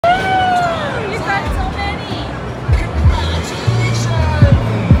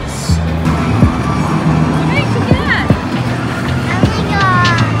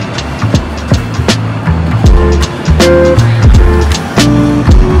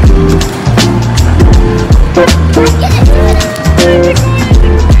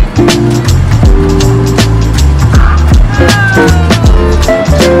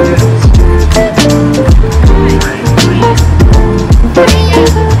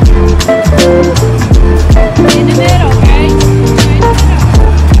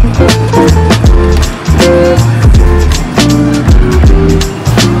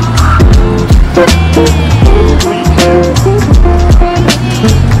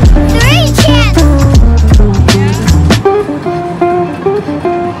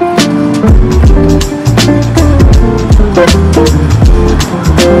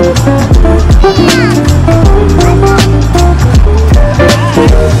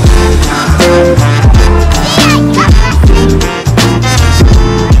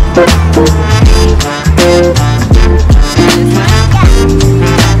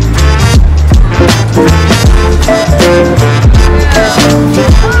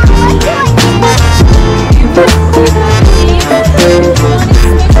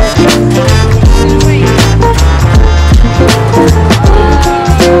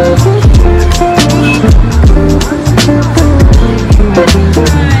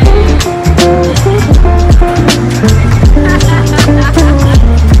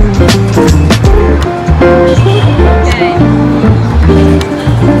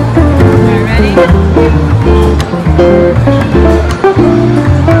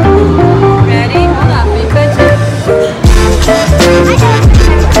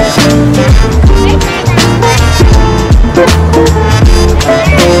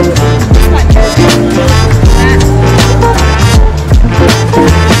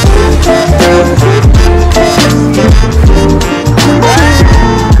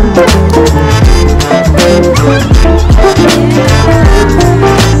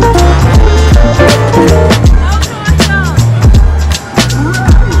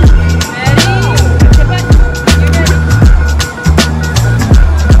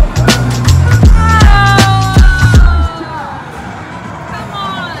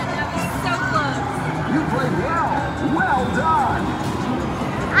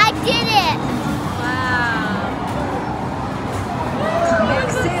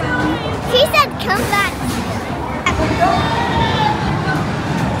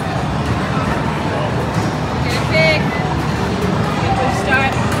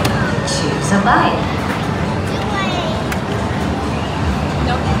Sabay.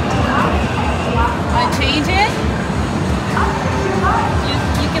 Nope. Want to change it?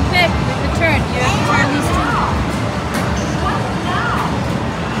 You can pick the turn. You have to turn these two.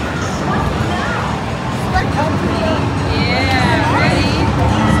 Yeah, ready,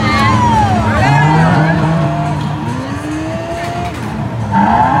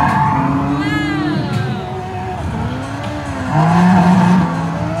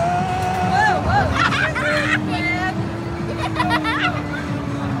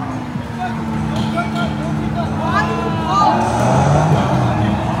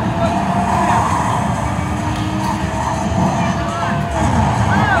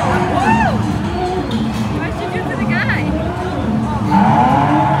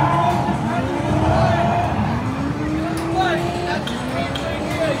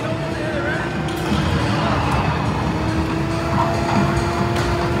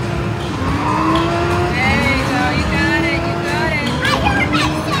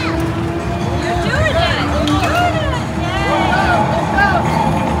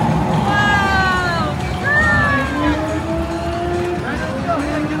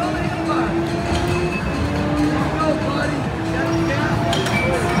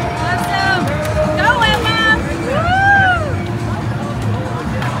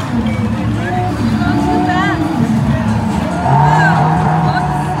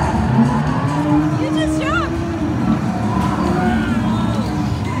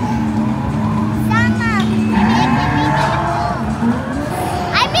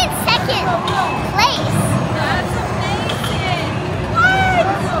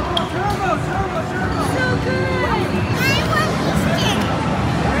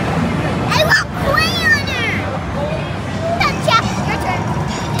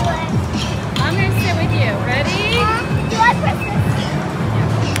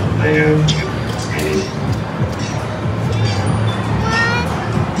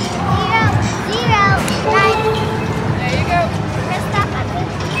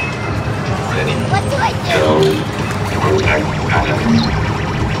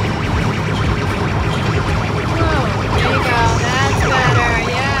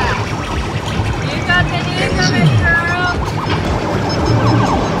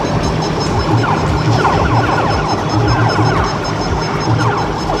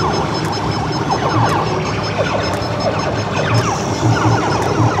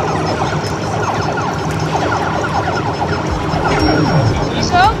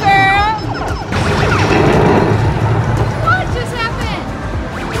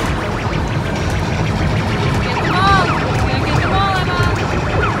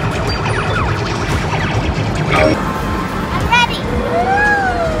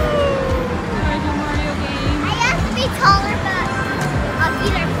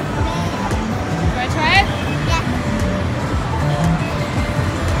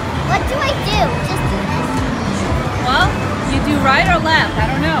 right or left? I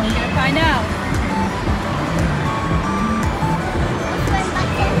don't know. We're going to find out.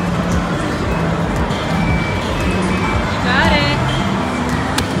 You got it.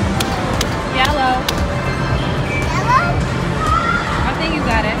 Yellow. Yellow? I think you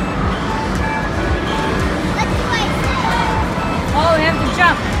got it. What do I do? Oh, we have to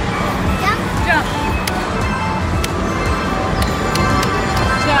jump. Jump? Jump.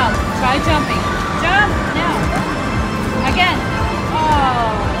 Jump. Try jumping. Jump. Now. Again. Oh.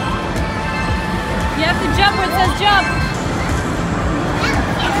 You have to jump where it says jump.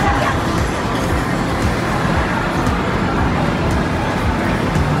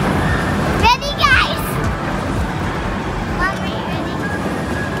 Ready, guys? Mom, are you ready?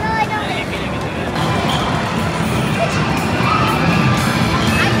 No, I don't.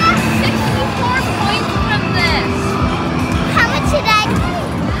 I got 64 points from this. How much did I pay?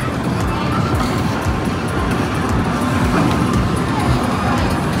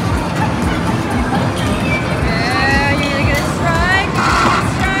 There you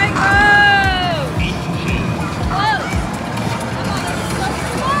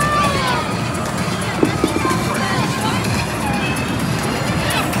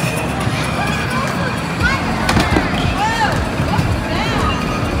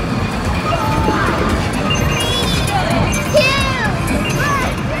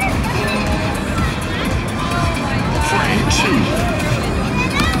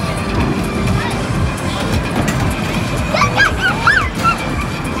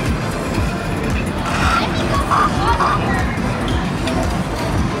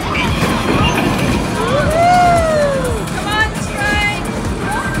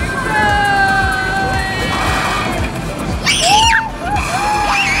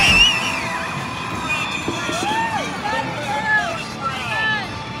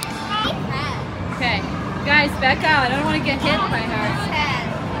back out. I don't want to get hit by her.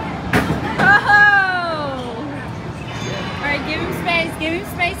 Oh! Alright, give him space. Give him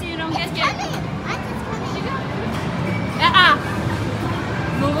space so you don't get hit.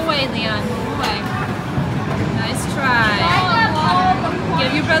 Move away, Leon. Move away. Nice try.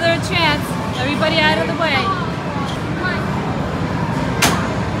 Give your brother a chance. Everybody out of the way.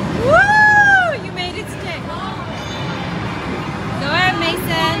 Woo! You made it stick. Go ahead,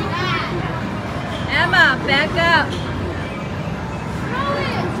 Mason. Emma, back up.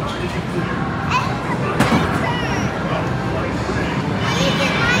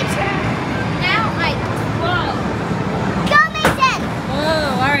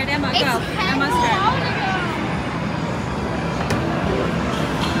 Whoa, alright, Emma, go. Emma's turn.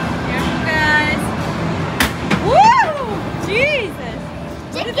 Here you guys. Woo! Jesus!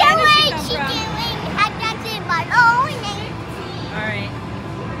 Where did that energy come from? Alright.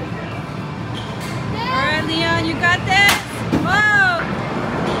 Alright, Leon, you got this? Whoa!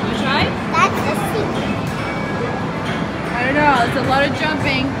 You try? That's the secret. I don't know, it's a lot of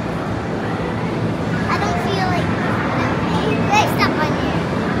jumping. I don't feel like there's stuff on here.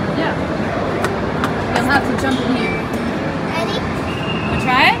 Yeah. You'll have to jump in here. Ready? Wanna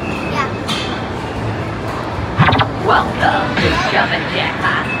try it? Yeah. Welcome to Jumpin'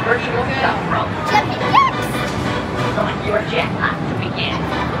 Jackpot Virtual Jump Rope. Jumping jacks. Select your jackpot to begin.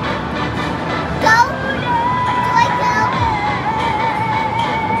 Go. Do I go?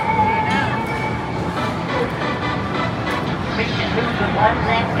 Mission 2 to 1,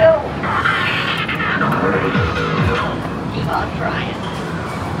 let's go. Keep on trying.